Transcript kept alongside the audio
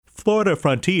Florida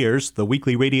Frontiers, the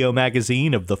weekly radio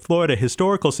magazine of the Florida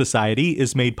Historical Society,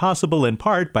 is made possible in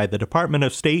part by the Department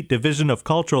of State Division of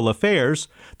Cultural Affairs,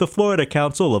 the Florida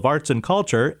Council of Arts and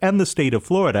Culture, and the state of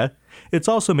Florida. It's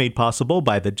also made possible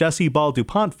by the Jessie Ball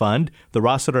DuPont Fund, the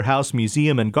Rossiter House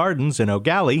Museum and Gardens in Eau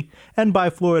Gallie, and by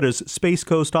Florida's Space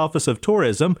Coast Office of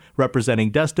Tourism,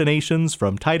 representing destinations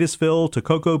from Titusville to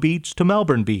Cocoa Beach to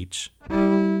Melbourne Beach.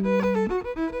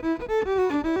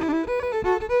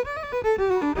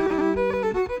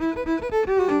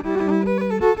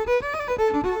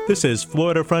 This is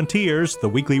Florida Frontiers, the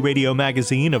weekly radio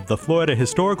magazine of the Florida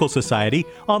Historical Society,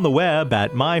 on the web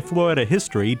at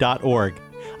myfloridahistory.org.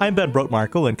 I'm Ben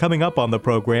Brotmarkle, and coming up on the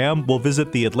program, we'll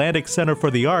visit the Atlantic Center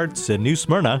for the Arts in New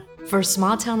Smyrna. For a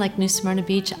small town like New Smyrna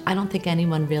Beach, I don't think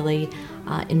anyone really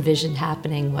envisioned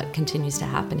happening what continues to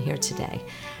happen here today.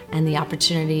 And the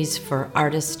opportunities for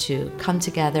artists to come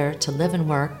together, to live and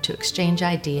work, to exchange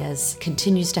ideas,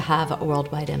 continues to have a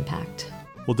worldwide impact.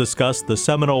 We'll discuss the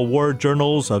seminal war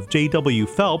journals of J.W.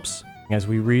 Phelps. As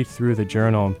we read through the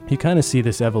journal, you kind of see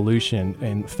this evolution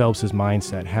in Phelps's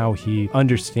mindset, how he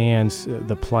understands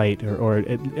the plight, or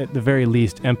at the very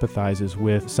least empathizes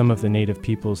with some of the native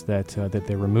peoples that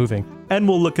they're removing. And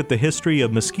we'll look at the history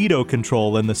of mosquito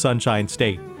control in the Sunshine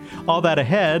State. All that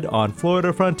ahead on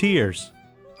Florida Frontiers.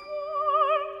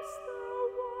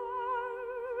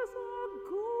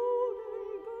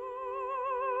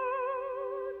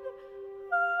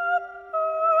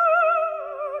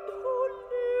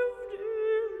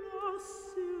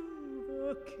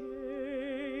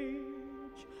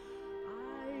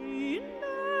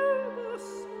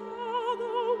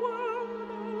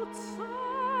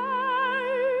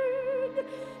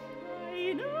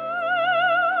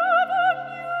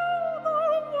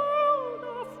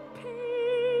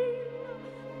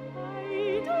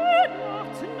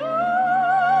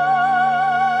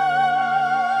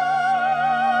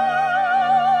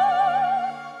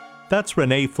 That's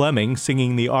Renee Fleming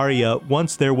singing the aria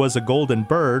Once There Was a Golden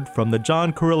Bird from the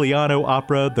John Corigliano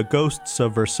opera The Ghosts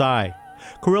of Versailles.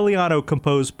 Corigliano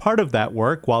composed part of that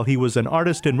work while he was an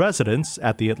artist in residence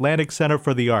at the Atlantic Center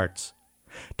for the Arts.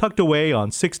 Tucked away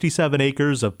on 67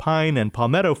 acres of pine and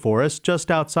palmetto forest just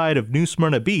outside of New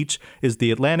Smyrna Beach is the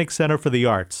Atlantic Center for the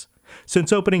Arts.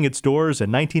 Since opening its doors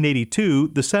in 1982,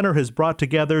 the center has brought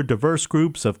together diverse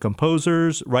groups of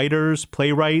composers, writers,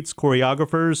 playwrights,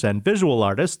 choreographers, and visual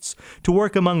artists to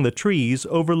work among the trees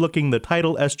overlooking the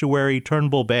tidal estuary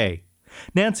Turnbull Bay.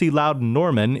 Nancy Loudon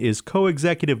Norman is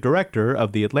co-executive director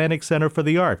of the Atlantic Center for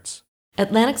the Arts.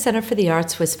 Atlantic Center for the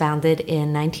Arts was founded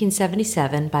in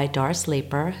 1977 by Doris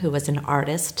Leeper, who was an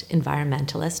artist,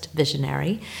 environmentalist,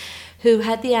 visionary, who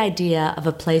had the idea of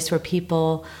a place where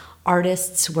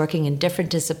artists working in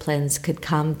different disciplines could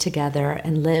come together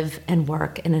and live and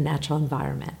work in a natural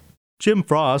environment. Jim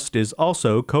Frost is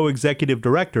also co-executive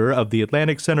director of the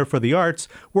Atlantic Center for the Arts,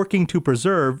 working to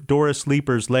preserve Doris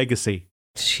Leeper's legacy.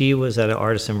 She was at an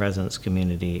artist-in-residence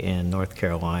community in North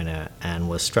Carolina and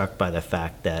was struck by the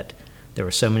fact that there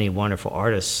were so many wonderful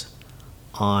artists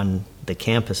on the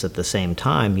campus at the same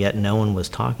time, yet no one was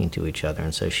talking to each other.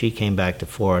 And so she came back to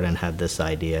Florida and had this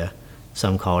idea,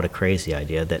 some call it a crazy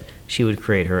idea, that she would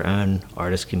create her own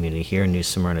artist community here in New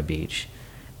Smyrna Beach,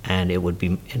 and it would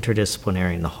be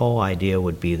interdisciplinary, and the whole idea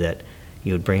would be that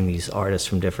you would bring these artists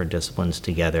from different disciplines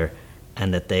together,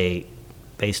 and that they,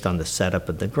 based on the setup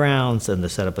of the grounds and the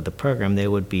setup of the program, they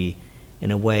would be,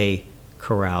 in a way,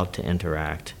 corralled to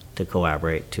interact, to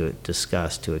collaborate, to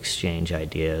discuss, to exchange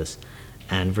ideas.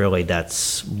 And really,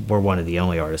 we're one of the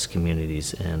only artist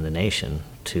communities in the nation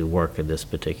to work at this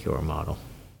particular model.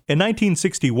 In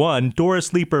 1961,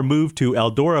 Doris Leeper moved to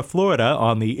Eldora, Florida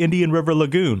on the Indian River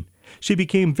Lagoon. She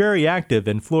became very active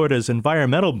in Florida's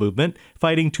environmental movement,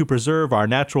 fighting to preserve our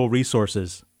natural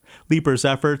resources. Leeper's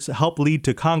efforts helped lead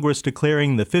to Congress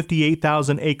declaring the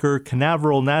 58,000-acre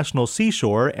Canaveral National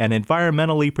Seashore an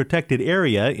environmentally protected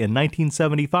area in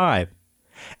 1975.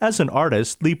 As an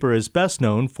artist, Leeper is best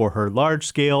known for her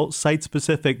large-scale,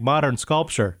 site-specific modern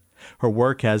sculpture. Her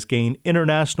work has gained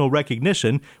international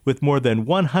recognition, with more than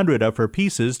 100 of her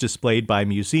pieces displayed by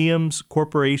museums,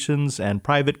 corporations, and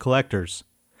private collectors.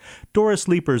 Doris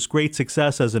Leeper's great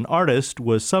success as an artist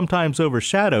was sometimes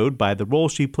overshadowed by the role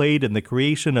she played in the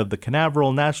creation of the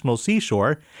Canaveral National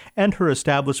Seashore and her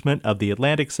establishment of the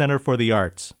Atlantic Center for the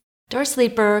Arts. Doris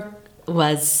Leeper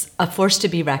was a force to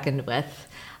be reckoned with.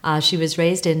 She was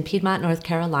raised in Piedmont, North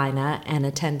Carolina, and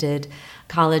attended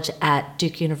college at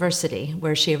Duke University,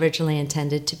 where she originally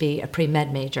intended to be a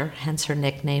pre-med major, hence her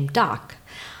nickname Doc.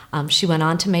 She went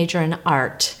on to major in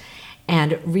art,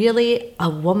 and really a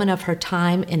woman of her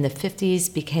time in the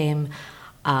 50s became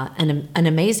an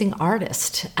amazing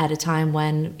artist at a time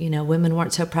when, women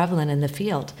weren't so prevalent in the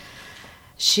field.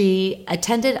 She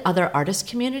attended other artist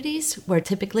communities where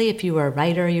typically if you were a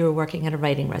writer, you were working at a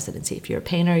writing residency. If you were a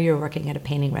painter, you were working at a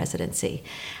painting residency.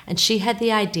 And she had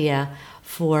the idea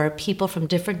for people from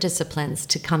different disciplines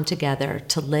to come together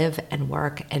to live and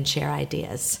work and share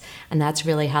ideas. And that's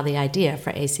really how the idea for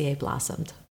ACA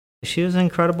blossomed. She was an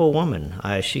incredible woman.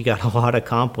 She got a lot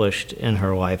accomplished in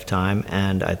her lifetime,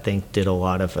 and I think did a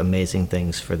lot of amazing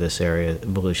things for this area,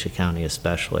 Volusia County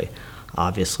especially.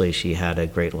 Obviously, she had a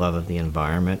great love of the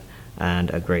environment and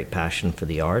a great passion for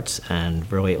the arts,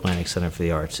 and really Atlantic Center for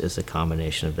the Arts is a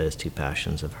combination of those two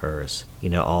passions of hers.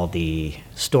 All the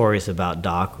stories about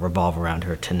Doc revolve around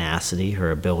her tenacity,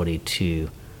 her ability to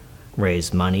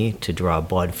raise money, to draw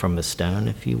blood from a stone,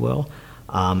 if you will.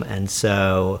 And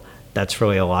so that's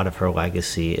really a lot of her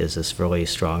legacy, is this really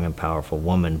strong and powerful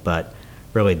woman. But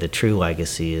really the true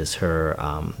legacy is her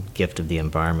gift of the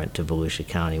environment to Volusia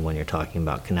County when you're talking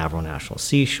about Canaveral National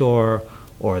Seashore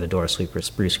or the Doris Leeper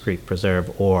Spruce Creek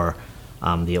Preserve or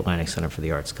the Atlantic Center for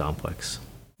the Arts Complex.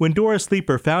 When Doris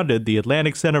Leeper founded the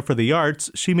Atlantic Center for the Arts,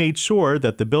 she made sure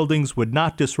that the buildings would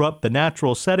not disrupt the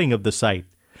natural setting of the site.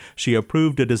 She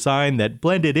approved a design that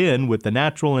blended in with the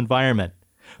natural environment.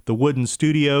 The wooden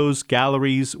studios,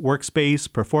 galleries,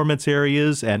 workspace, performance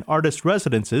areas, and artist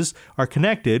residences are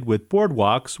connected with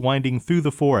boardwalks winding through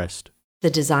the forest. The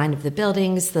design of the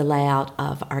buildings, the layout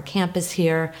of our campus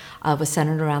here was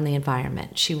centered around the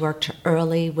environment. She worked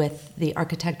early with the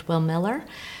architect Will Miller,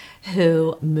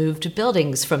 who moved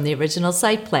buildings from the original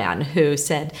site plan, who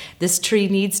said, this tree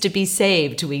needs to be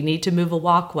saved, we need to move a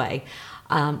walkway.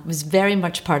 Was very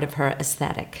much part of her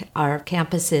aesthetic. Our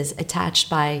campus is attached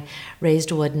by raised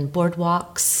wooden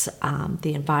boardwalks.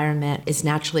 The environment is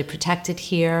naturally protected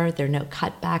here. There are no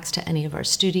cutbacks to any of our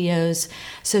studios.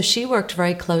 So she worked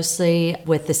very closely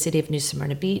with the city of New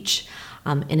Smyrna Beach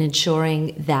in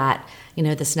ensuring that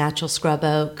this natural scrub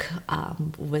oak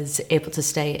was able to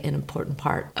stay an important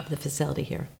part of the facility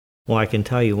here. Well, I can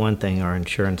tell you one thing, our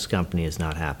insurance company is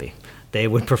not happy. They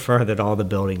would prefer that all the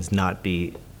buildings not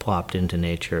be plopped into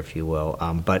nature, if you will.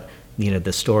 But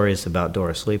the stories about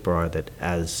Doris Leeper are that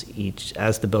as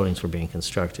the buildings were being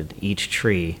constructed, each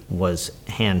tree was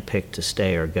handpicked to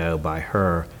stay or go by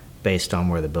her based on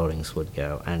where the buildings would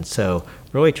go. And so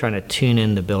really trying to tune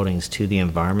in the buildings to the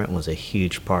environment was a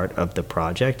huge part of the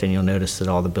project. And you'll notice that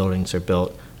all the buildings are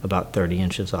built about 30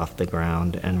 inches off the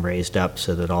ground and raised up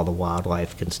so that all the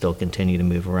wildlife can still continue to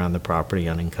move around the property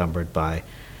unencumbered by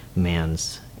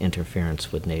man's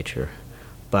interference with nature.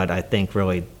 But I think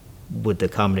really with the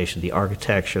combination of the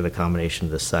architecture, the combination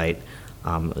of the site,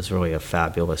 it was really a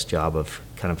fabulous job of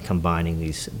kind of combining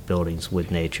these buildings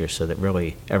with nature so that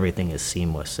really everything is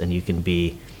seamless. And you can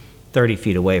be 30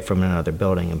 feet away from another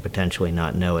building and potentially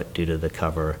not know it due to the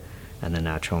cover and the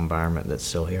natural environment that's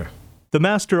still here. The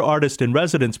Master Artist in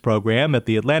Residence program at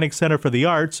the Atlantic Center for the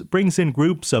Arts brings in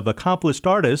groups of accomplished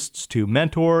artists to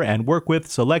mentor and work with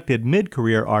selected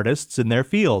mid-career artists in their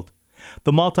field.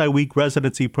 The multi-week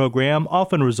residency program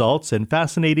often results in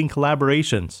fascinating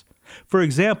collaborations. For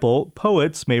example,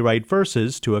 poets may write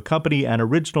verses to accompany an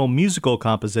original musical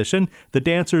composition the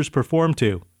dancers perform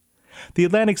to. The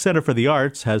Atlantic Center for the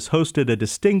Arts has hosted a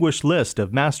distinguished list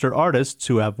of master artists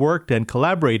who have worked and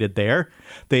collaborated there.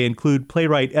 They include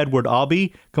playwright Edward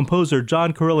Albee, composer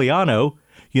John Corigliano,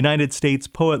 United States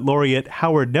Poet Laureate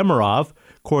Howard Nemerov,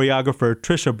 choreographer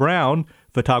Trisha Brown,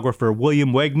 photographer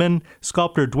William Wegman,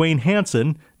 sculptor Dwayne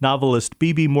Hanson, novelist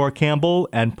B.B. Moore Campbell,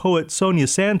 and poet Sonia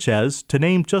Sanchez, to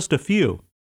name just a few.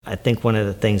 I think one of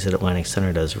the things that Atlantic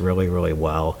Center does really, really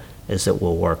well is that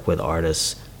we'll work with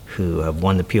artists who have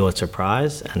won the Pulitzer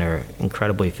Prize and are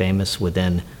incredibly famous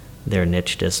within their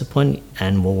niche discipline,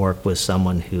 and we'll work with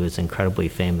someone who is incredibly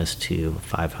famous to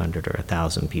 500 or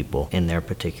 1,000 people in their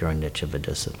particular niche of a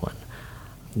discipline.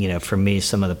 For me,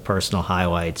 some of the personal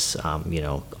highlights,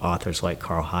 authors like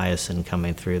Carl Hiaasen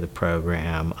coming through the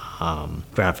program,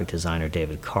 graphic designer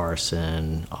David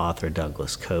Carson, author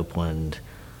Douglas Copeland.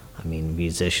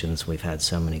 Musicians, we've had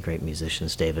so many great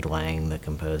musicians. David Lang, the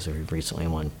composer who recently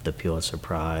won the Pulitzer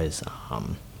Prize.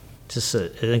 Just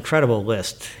an incredible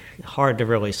list. Hard to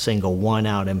really single one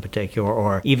out in particular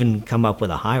or even come up with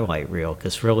a highlight reel,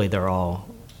 because really they're all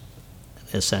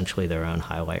essentially their own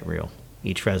highlight reel.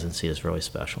 Each residency is really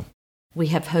special. We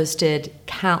have hosted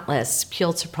countless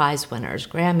Pulitzer Prize winners,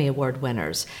 Grammy Award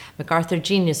winners, MacArthur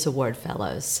Genius Award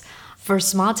fellows. For a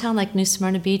small town like New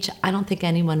Smyrna Beach, I don't think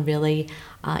anyone really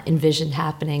envisioned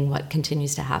happening what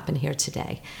continues to happen here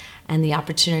today. And the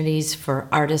opportunities for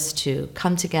artists to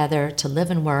come together, to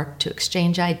live and work, to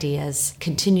exchange ideas,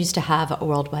 continues to have a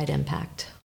worldwide impact.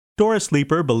 Doris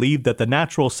Leeper believed that the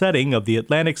natural setting of the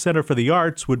Atlantic Center for the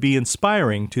Arts would be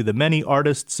inspiring to the many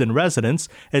artists in residence,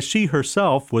 as she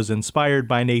herself was inspired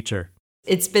by nature.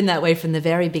 It's been that way from the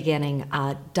very beginning.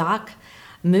 Doc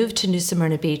moved to New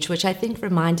Smyrna Beach, which I think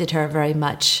reminded her very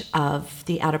much of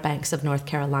the Outer Banks of North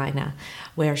Carolina,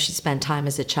 where she spent time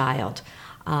as a child.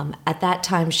 At that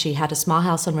time, she had a small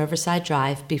house on Riverside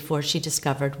Drive before she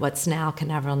discovered what's now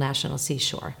Canaveral National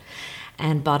Seashore,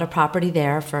 and bought a property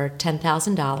there for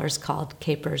 $10,000 called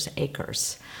Capers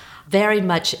Acres. Very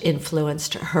much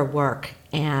influenced her work,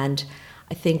 and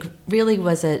I think really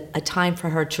was a time for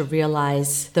her to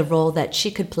realize the role that she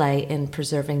could play in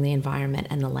preserving the environment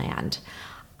and the land.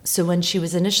 So when she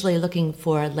was initially looking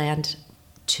for land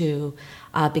to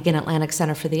begin Atlantic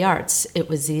Center for the Arts, it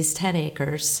was these 10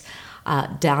 acres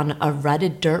down a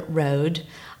rutted dirt road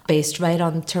based right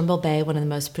on Turnbull Bay, one of the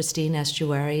most pristine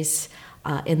estuaries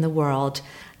in the world,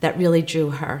 that really drew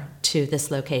her to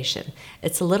this location.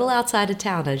 It's a little outside of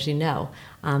town, as you know,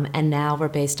 and now we're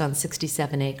based on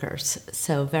 67 acres.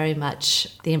 So very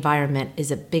much the environment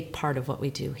is a big part of what we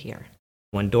do here.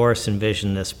 When Doris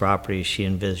envisioned this property, she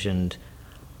envisioned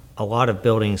a lot of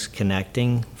buildings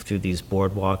connecting through these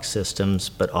boardwalk systems,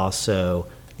 but also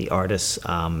the artists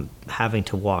having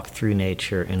to walk through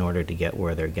nature in order to get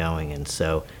where they're going. And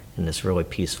so in this really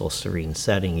peaceful, serene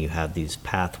setting, you have these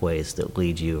pathways that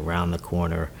lead you around the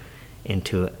corner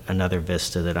into another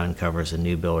vista that uncovers a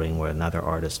new building where another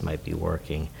artist might be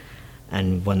working.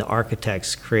 And when the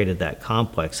architects created that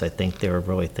complex, I think they were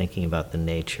really thinking about the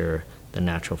nature, the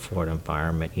natural Florida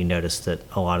environment. You notice that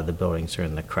a lot of the buildings are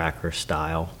in the cracker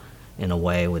style in a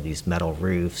way, with these metal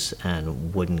roofs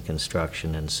and wooden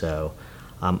construction. And so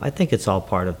I think it's all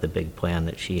part of the big plan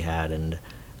that she had. And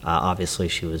obviously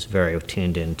she was very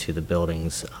tuned into the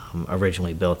buildings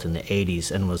originally built in the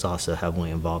 80s, and was also heavily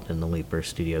involved in the Leeper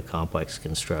Studio Complex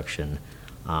construction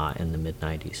in the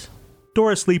mid-90s.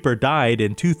 Doris Leeper died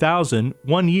in 2000,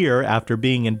 1 year after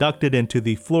being inducted into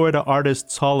the Florida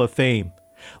Artists Hall of Fame.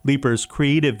 Leeper's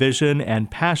creative vision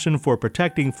and passion for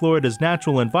protecting Florida's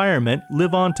natural environment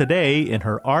live on today in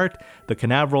her art, the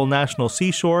Canaveral National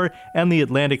Seashore, and the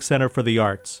Atlantic Center for the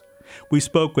Arts. We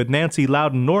spoke with Nancy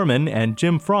Loudon Norman and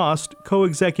Jim Frost,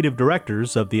 co-executive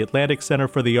directors of the Atlantic Center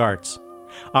for the Arts.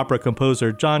 Opera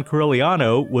composer John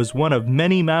Corigliano was one of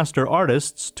many master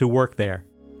artists to work there.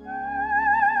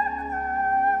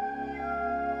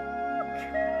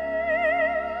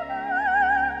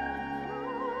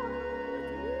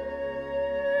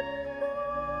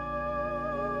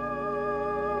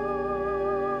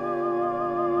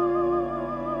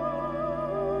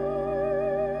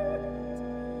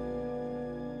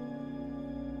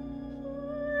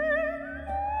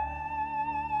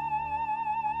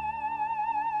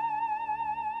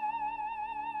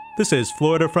 This is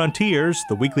Florida Frontiers,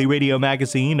 the weekly radio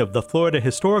magazine of the Florida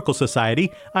Historical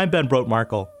Society. I'm Ben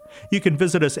Brotemarkle. You can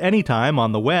visit us anytime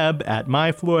on the web at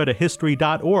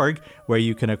myfloridahistory.org, where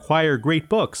you can acquire great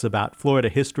books about Florida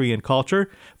history and culture,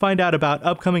 find out about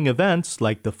upcoming events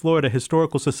like the Florida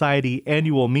Historical Society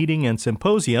annual meeting and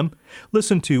symposium,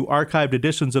 listen to archived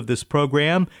editions of this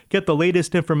program, get the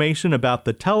latest information about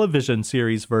the television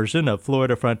series version of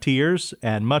Florida Frontiers,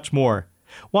 and much more.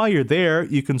 While you're there,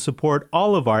 you can support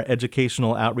all of our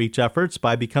educational outreach efforts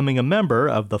by becoming a member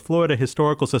of the Florida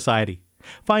Historical Society.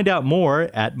 Find out more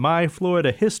at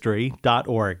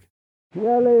myfloridahistory.org.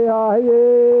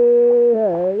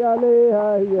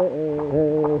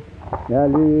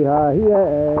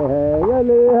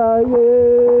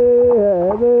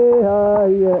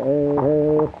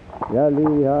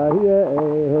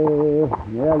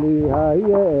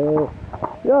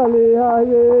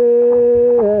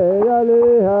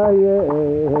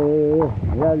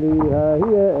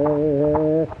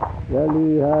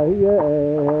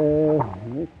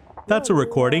 That's a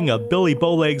recording of Billy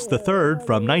Bowlegs III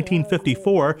from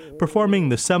 1954 performing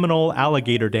the Seminole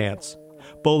Alligator Dance.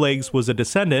 Bowlegs was a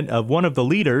descendant of one of the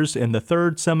leaders in the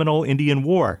Third Seminole Indian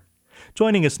War.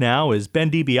 Joining us now is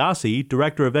Ben DiBiase,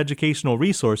 Director of Educational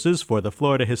Resources for the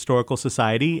Florida Historical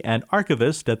Society and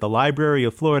archivist at the Library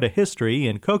of Florida History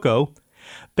in Cocoa.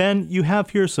 Ben, you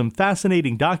have here some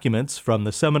fascinating documents from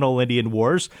the Seminole Indian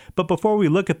Wars, but before we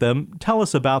look at them, tell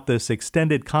us about this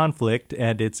extended conflict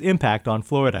and its impact on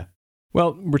Florida.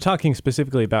 Well, we're talking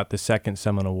specifically about the Second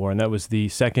Seminole War, and that was the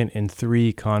second in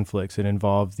three conflicts. It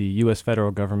involved the U.S.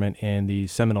 federal government and the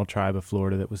Seminole tribe of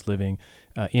Florida that was living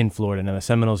in Florida. Now, the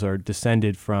Seminoles are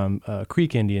descended from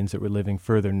Creek Indians that were living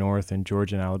further north in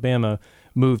Georgia and Alabama,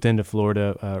 moved into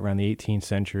Florida around the 18th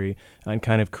century and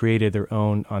kind of created their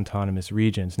own autonomous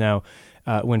regions. Now,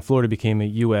 when Florida became a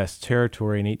U.S.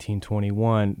 territory in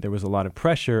 1821, there was a lot of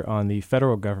pressure on the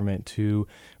federal government to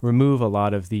remove a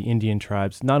lot of the Indian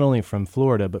tribes, not only from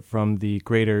Florida, but from the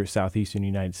greater southeastern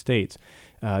United States.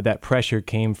 That pressure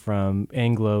came from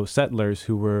Anglo settlers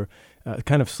who were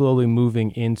kind of slowly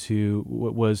moving into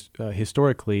what was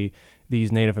historically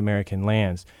these Native American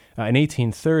lands. In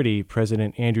 1830,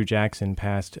 President Andrew Jackson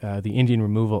passed the Indian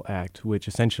Removal Act, which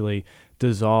essentially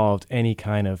dissolved any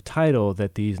kind of title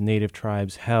that these native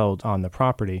tribes held on the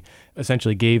property,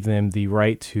 essentially gave them the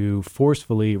right to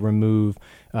forcefully remove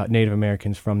Native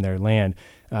Americans from their land.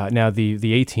 Now, the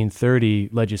 1830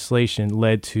 legislation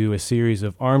led to a series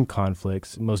of armed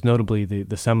conflicts, most notably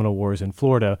the Seminole Wars in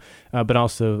Florida, but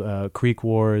also Creek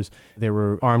Wars. There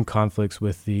were armed conflicts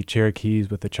with the Cherokees,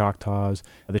 with the Choctaws,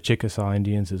 the Chickasaw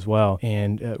Indians as well.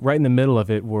 And right in the middle of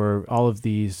it were all of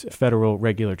these federal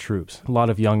regular troops. A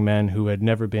lot of young men who had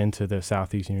never been to the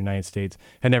southeastern United States,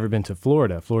 had never been to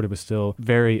Florida. Florida was still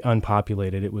very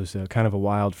unpopulated. It was kind of a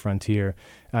wild frontier.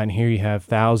 And here you have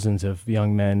thousands of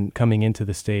young men coming into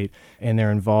the state, and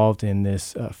they're involved in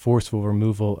this forceful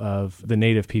removal of the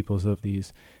native peoples of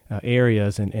these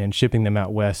areas and shipping them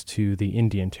out west to the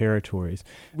Indian territories.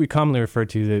 We commonly refer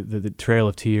to the Trail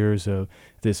of Tears,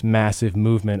 this massive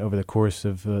movement over the course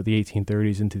of the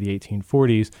 1830s into the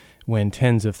 1840s, when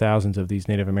tens of thousands of these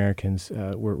Native Americans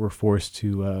were forced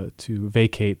to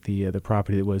vacate the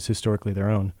property that was historically their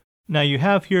own. Now, you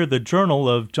have here the journal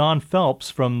of John Phelps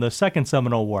from the Second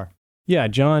Seminole War. Yeah,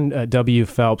 John W.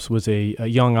 Phelps was a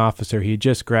young officer. He had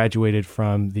just graduated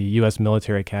from the U.S.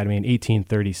 Military Academy in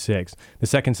 1836. The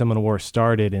Second Seminole War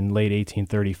started in late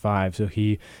 1835, so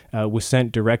he was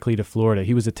sent directly to Florida.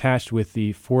 He was attached with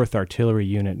the 4th Artillery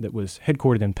Unit that was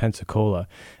headquartered in Pensacola,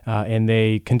 and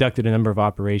they conducted a number of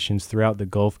operations throughout the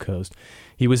Gulf Coast.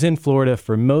 He was in Florida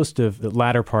for most of the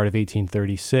latter part of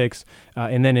 1836,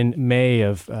 and then in May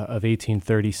of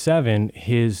 1837,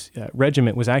 his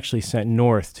regiment was actually sent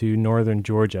north to northern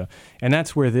Georgia, and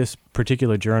that's where this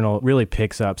particular journal really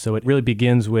picks up. So it really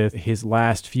begins with his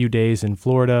last few days in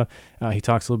Florida. He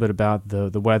talks a little bit about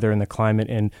the weather and the climate,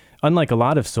 and unlike a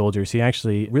lot of soldiers, he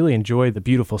actually really enjoyed the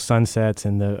beautiful sunsets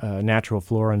and the natural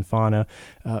flora and fauna.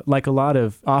 Like a lot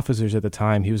of officers at the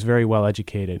time, he was very well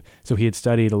educated. So he had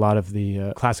studied a lot of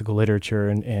the classical literature,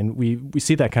 and we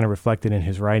see that kind of reflected in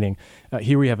his writing.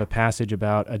 Here we have a passage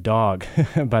about a dog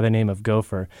by the name of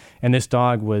Gopher. And this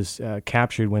dog was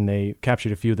captured when they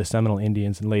captured a few of the Seminole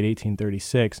Indians in late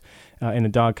 1836. And the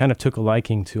dog kind of took a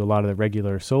liking to a lot of the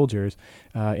regular soldiers.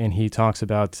 And he talks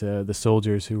about the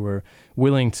soldiers who were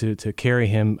willing to carry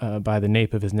him by the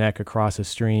nape of his neck across a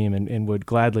stream and would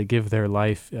gladly give their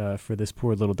life for this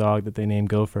poor little dog that they named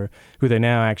Gopher, who they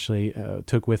now actually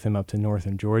took with him up to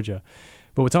northern Georgia.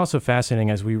 But what's also fascinating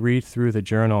as we read through the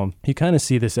journal, you kind of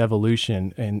see this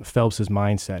evolution in Phelps's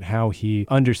mindset, how he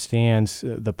understands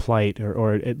the plight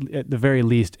or at the very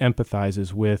least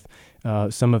empathizes with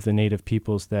some of the native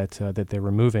peoples that they're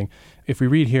removing. If we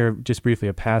read here just briefly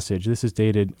a passage, this is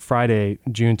dated Friday,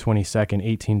 June 22nd,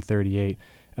 1838.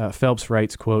 Phelps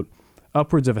writes, quote,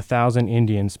 "Upwards of 1,000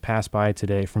 Indians passed by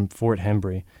today from Fort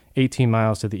Hembry, 18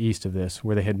 miles to the east of this,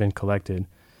 where they had been collected.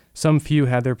 Some few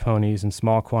had their ponies and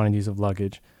small quantities of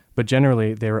luggage, but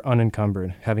generally they were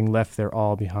unencumbered, having left their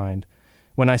all behind.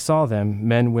 When I saw them,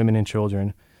 men, women, and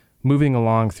children, moving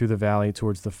along through the valley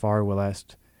towards the far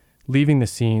west, leaving the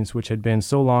scenes which had been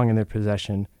so long in their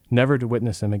possession, never to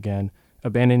witness them again,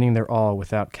 abandoning their all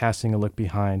without casting a look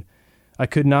behind, I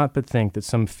could not but think that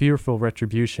some fearful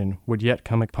retribution would yet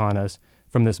come upon us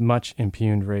from this much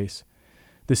impugned race.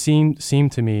 The scene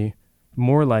seemed to me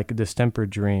more like a distempered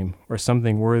dream or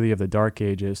something worthy of the dark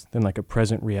ages than like a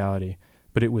present reality,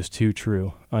 but it was too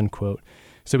true," unquote.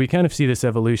 So we kind of see this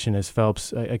evolution as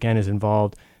Phelps, again, is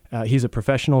involved. He's a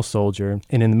professional soldier,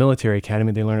 and in the military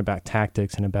academy, they learn about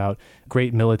tactics and about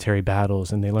great military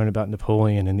battles, and they learn about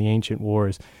Napoleon and the ancient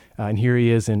wars. And here he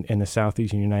is in the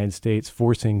southeastern United States,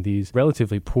 forcing these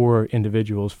relatively poor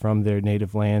individuals from their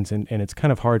native lands, and it's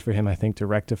kind of hard for him, I think, to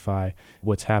rectify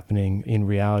what's happening in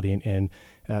reality and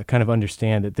kind of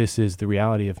understand that this is the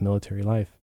reality of military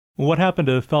life. What happened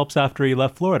to Phelps after he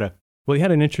left Florida? Well, he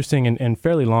had an interesting and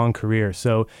fairly long career.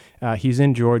 So he's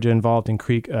in Georgia, involved in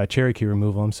Cherokee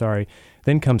removal,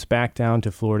 then comes back down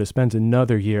to Florida, spends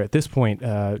another year. At this point,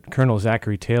 Colonel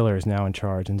Zachary Taylor is now in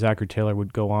charge, and Zachary Taylor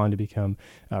would go on to become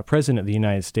president of the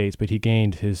United States, but he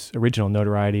gained his original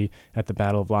notoriety at the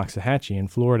Battle of Loxahatchee in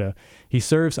Florida. He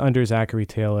serves under Zachary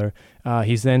Taylor.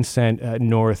 He's then sent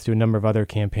north to a number of other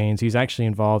campaigns. He's actually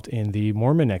involved in the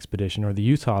Mormon expedition or the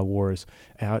Utah Wars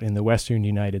out in the western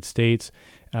United States.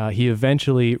 He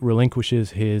eventually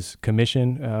relinquishes his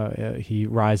commission. He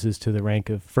rises to the rank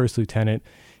of first lieutenant.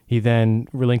 He then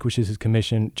relinquishes his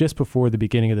commission just before the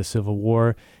beginning of the Civil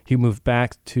War. He moved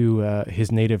back to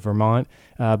his native Vermont.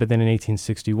 But then in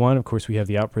 1861, of course, we have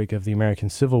the outbreak of the American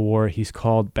Civil War. He's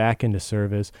called back into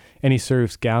service, and he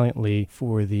serves gallantly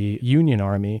for the Union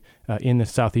Army in the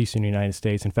southeastern United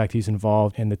States. In fact, he's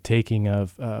involved in the taking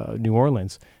of New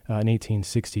Orleans in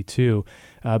 1862.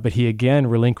 But he again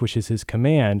relinquishes his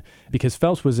command because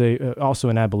Phelps was also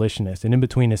an abolitionist. And in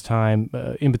between his time,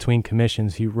 in between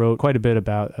commissions, he wrote quite a bit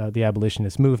about the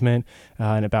abolitionist movement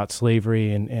and about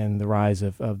slavery and the rise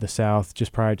of the South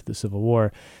just prior to the Civil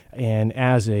War. And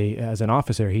as an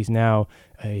officer, he's now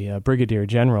a brigadier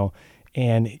general.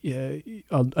 And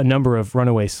a number of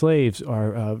runaway slaves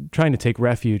are trying to take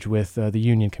refuge with the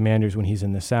Union commanders when he's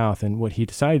in the South. And what he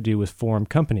decided to do was form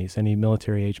companies. Any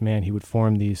military-age man, he would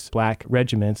form these black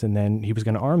regiments, and then he was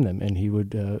going to arm them, and he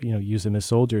would use them as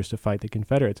soldiers to fight the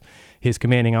Confederates. His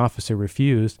commanding officer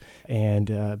refused,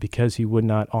 and because he would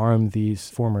not arm these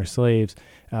former slaves,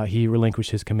 he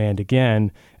relinquished his command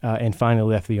again and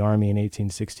finally left the Army in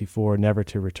 1864, never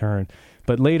to return.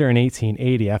 But later in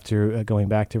 1880, after going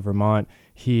back to Vermont,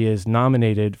 he is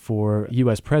nominated for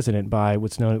U.S. president by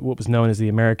what was known as the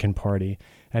American Party.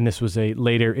 And this was a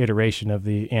later iteration of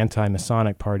the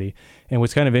anti-Masonic Party. And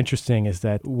what's kind of interesting is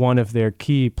that one of their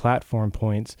key platform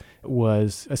points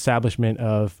was establishment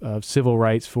of civil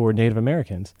rights for Native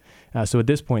Americans. So at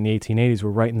this point in the 1880s,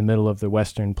 we're right in the middle of the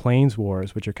Western Plains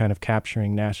Wars, which are kind of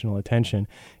capturing national attention.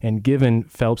 And given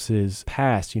Phelps's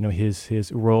past,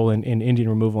 his role in Indian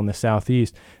removal in the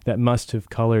Southeast, that must have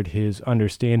colored his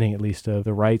understanding, at least, of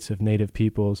the rights of Native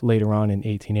peoples later on in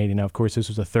 1880. Now, of course, this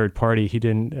was a third party. He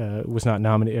was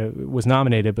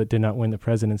nominated, but did not win the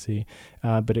presidency.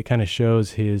 But it kind of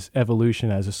shows his evolution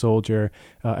as a soldier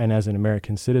and as an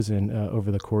American citizen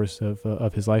over the course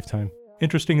of his lifetime.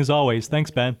 Interesting as always.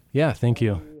 Thanks, Ben. Yeah, thank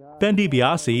you. Ben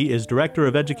DiBiase is Director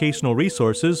of Educational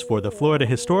Resources for the Florida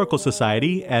Historical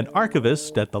Society and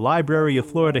archivist at the Library of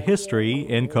Florida History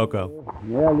in Cocoa.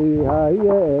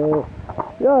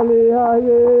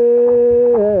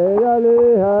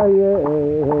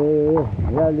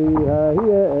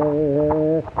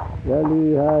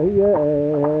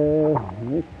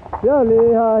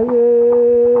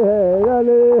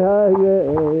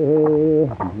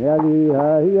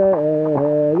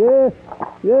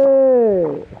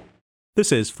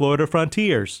 This is Florida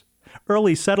Frontiers.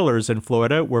 Early settlers in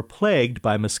Florida were plagued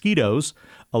by mosquitoes.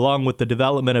 Along with the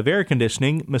development of air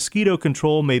conditioning, mosquito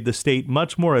control made the state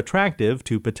much more attractive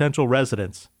to potential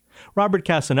residents. Robert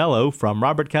Casanello from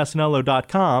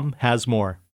robertcasanello.com has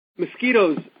more.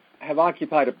 Mosquitoes have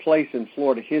occupied a place in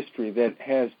Florida history that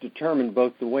has determined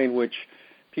both the way in which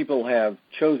people have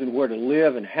chosen where to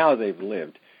live and how they've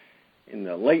lived. In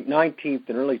the late 19th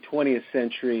and early 20th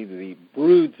century, the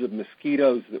broods of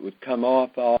mosquitoes that would come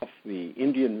off the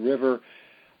Indian River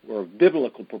were of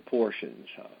biblical proportions.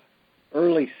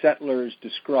 Early settlers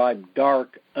described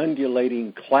dark,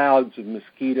 undulating clouds of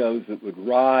mosquitoes that would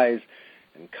rise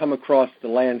and come across the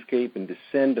landscape and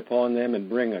descend upon them and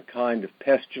bring a kind of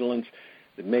pestilence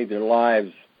that made their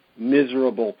lives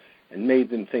miserable and made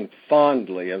them think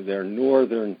fondly of their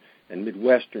northern and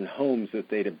midwestern homes that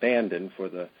they'd abandoned for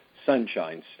the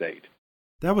Sunshine State.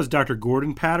 That was Dr.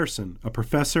 Gordon Patterson, a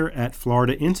professor at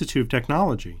Florida Institute of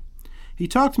Technology. He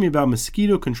talked to me about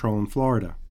mosquito control in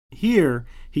Florida. Here,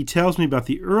 he tells me about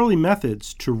the early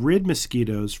methods to rid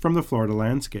mosquitoes from the Florida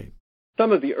landscape.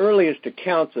 Some of the earliest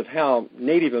accounts of how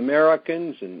Native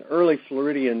Americans and early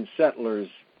Floridian settlers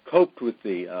coped with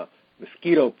the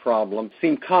mosquito problem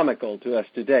seem comical to us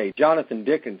today. Jonathan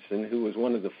Dickinson, who was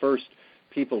one of the first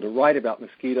people to write about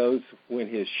mosquitoes when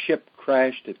his ship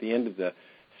crashed at the end of the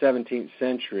 17th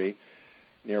century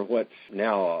near what's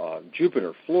now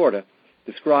Jupiter, Florida,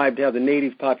 described how the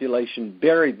native population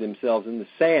buried themselves in the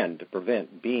sand to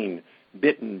prevent being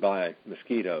bitten by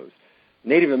mosquitoes.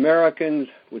 Native Americans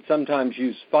would sometimes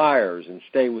use fires and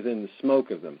stay within the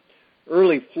smoke of them.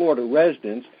 Early Florida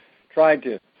residents tried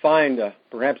to find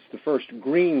perhaps the first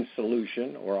green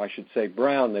solution, or I should say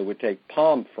brown. They would take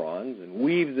palm fronds and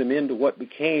weave them into what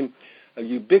became a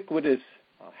ubiquitous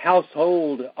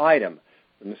household item,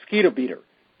 the mosquito beater,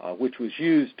 which was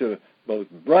used to both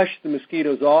brush the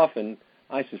mosquitoes off and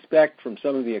I suspect from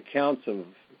some of the accounts of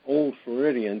old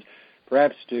Floridians,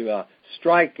 perhaps to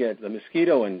strike at the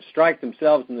mosquito and strike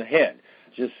themselves in the head,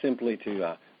 just simply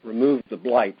to remove the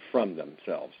blight from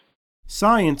themselves.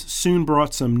 Science soon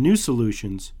brought some new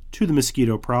solutions to the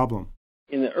mosquito problem.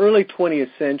 In the early 20th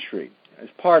century, as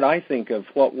part, I think, of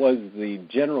what was the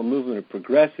general movement of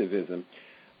progressivism,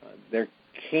 there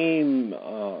came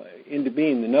into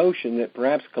being the notion that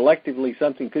perhaps collectively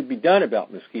something could be done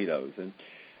about mosquitoes. And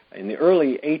in the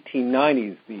early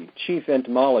 1890s, the chief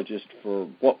entomologist for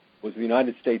what was the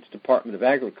United States Department of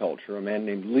Agriculture, a man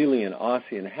named Lillian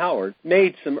Ossian Howard,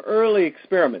 made some early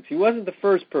experiments. He wasn't the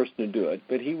first person to do it,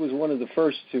 but he was one of the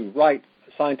first to write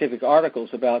scientific articles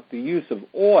about the use of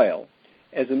oil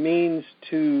as a means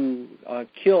to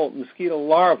kill mosquito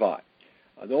larvae.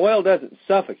 The oil doesn't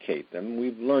suffocate them.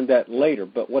 We've learned that later,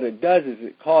 but what it does is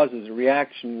it causes a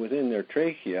reaction within their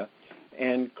trachea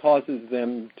and causes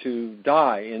them to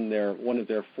die in one of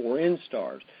their four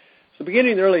instars. So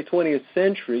beginning in the early 20th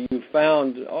century, you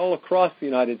found all across the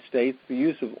United States the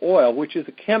use of oil, which is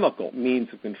a chemical means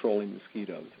of controlling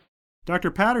mosquitoes.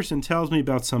 Dr. Patterson tells me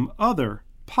about some other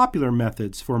popular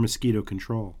methods for mosquito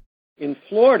control. In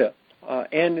Florida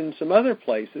and in some other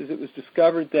places, it was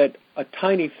discovered that a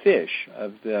tiny fish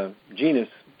of the genus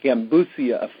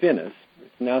Gambusia affinis,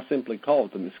 it's now simply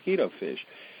called the mosquito fish,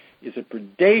 is a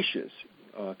predaceous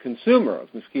consumer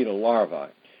of mosquito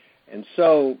larvae. And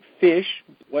so fish,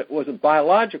 what was a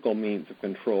biological means of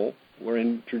control, were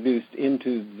introduced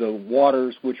into the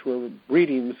waters which were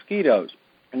breeding mosquitoes.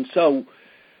 And so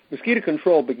mosquito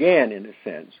control began, in a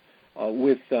sense,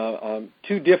 with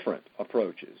two different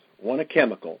approaches, one a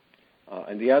chemical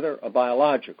and the other a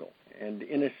biological. And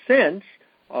in a sense,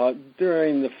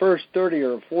 during the first 30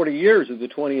 or 40 years of the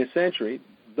 20th century,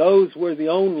 those were the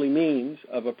only means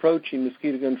of approaching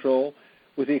mosquito control,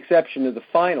 with the exception of the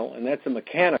final, and that's a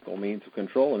mechanical means of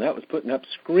control, and that was putting up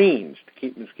screens to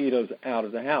keep mosquitoes out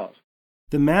of the house.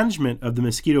 The management of the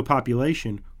mosquito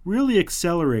population really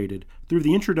accelerated through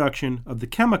the introduction of the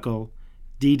chemical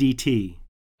DDT.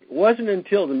 It wasn't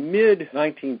until the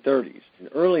mid-1930s and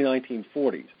early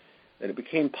 1940s that it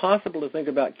became possible to think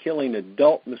about killing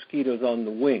adult mosquitoes on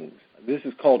the wings. This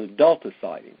is called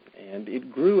adulticiding, and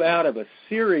it grew out of a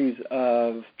series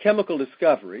of chemical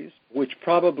discoveries which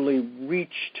probably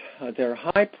reached their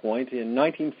high point in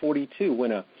 1942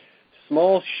 when a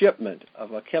small shipment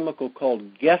of a chemical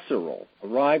called Gesserol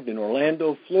arrived in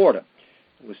Orlando, Florida.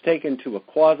 It was taken to a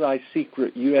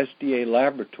quasi-secret USDA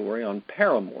laboratory on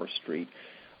Paramore Street,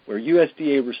 where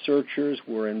USDA researchers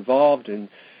were involved in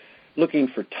looking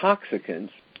for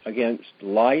toxicants against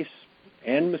lice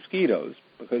and mosquitoes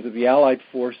because of the Allied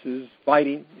forces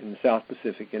fighting in the South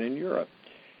Pacific and in Europe.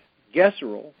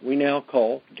 Gesserol we now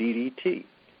call DDT.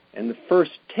 And the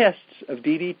first tests of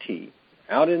DDT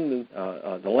out in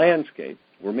the landscape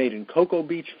were made in Cocoa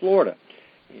Beach, Florida,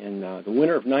 in the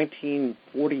winter of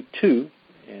 1942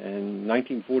 and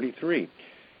 1943.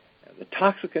 The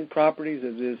toxicant properties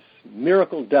of this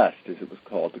miracle dust, as it was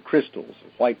called, the crystals,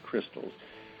 the white crystals,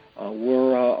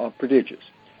 were prodigious.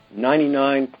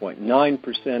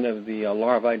 99.9% of the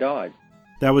larvae died.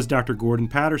 That was Dr. Gordon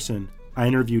Patterson. I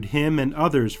interviewed him and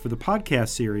others for the podcast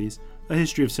series, A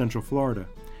History of Central Florida.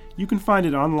 You can find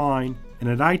it online and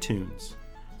at iTunes.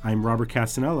 I'm Robert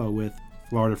Castanello with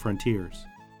Florida Frontiers.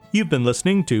 You've been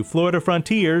listening to Florida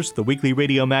Frontiers, the weekly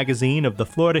radio magazine of the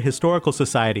Florida Historical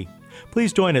Society.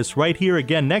 Please join us right here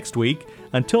again next week.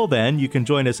 Until then, you can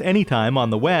join us anytime on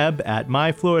the web at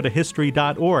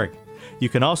myfloridahistory.org. You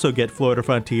can also get Florida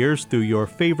Frontiers through your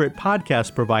favorite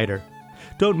podcast provider.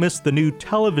 Don't miss the new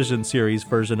television series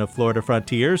version of Florida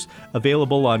Frontiers,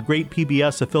 available on great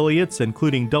PBS affiliates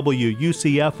including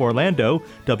WUCF Orlando,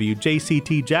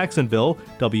 WJCT Jacksonville,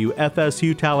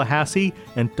 WFSU Tallahassee,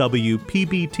 and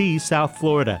WPBT South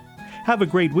Florida. Have a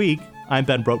great week. I'm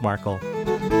Ben Brotemarkle.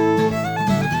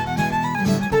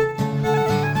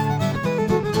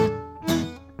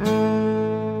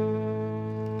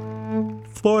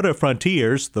 Florida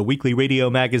Frontiers, the weekly radio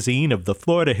magazine of the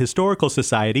Florida Historical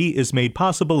Society, is made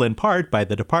possible in part by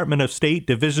the Department of State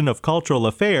Division of Cultural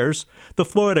Affairs, the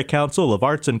Florida Council of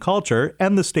Arts and Culture,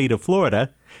 and the state of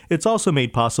Florida. It's also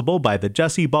made possible by the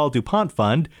Jessie Ball DuPont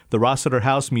Fund, the Rossiter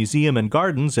House Museum and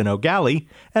Gardens in O'Galley,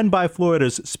 and by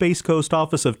Florida's Space Coast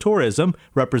Office of Tourism,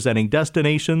 representing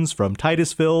destinations from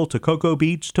Titusville to Cocoa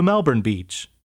Beach to Melbourne Beach.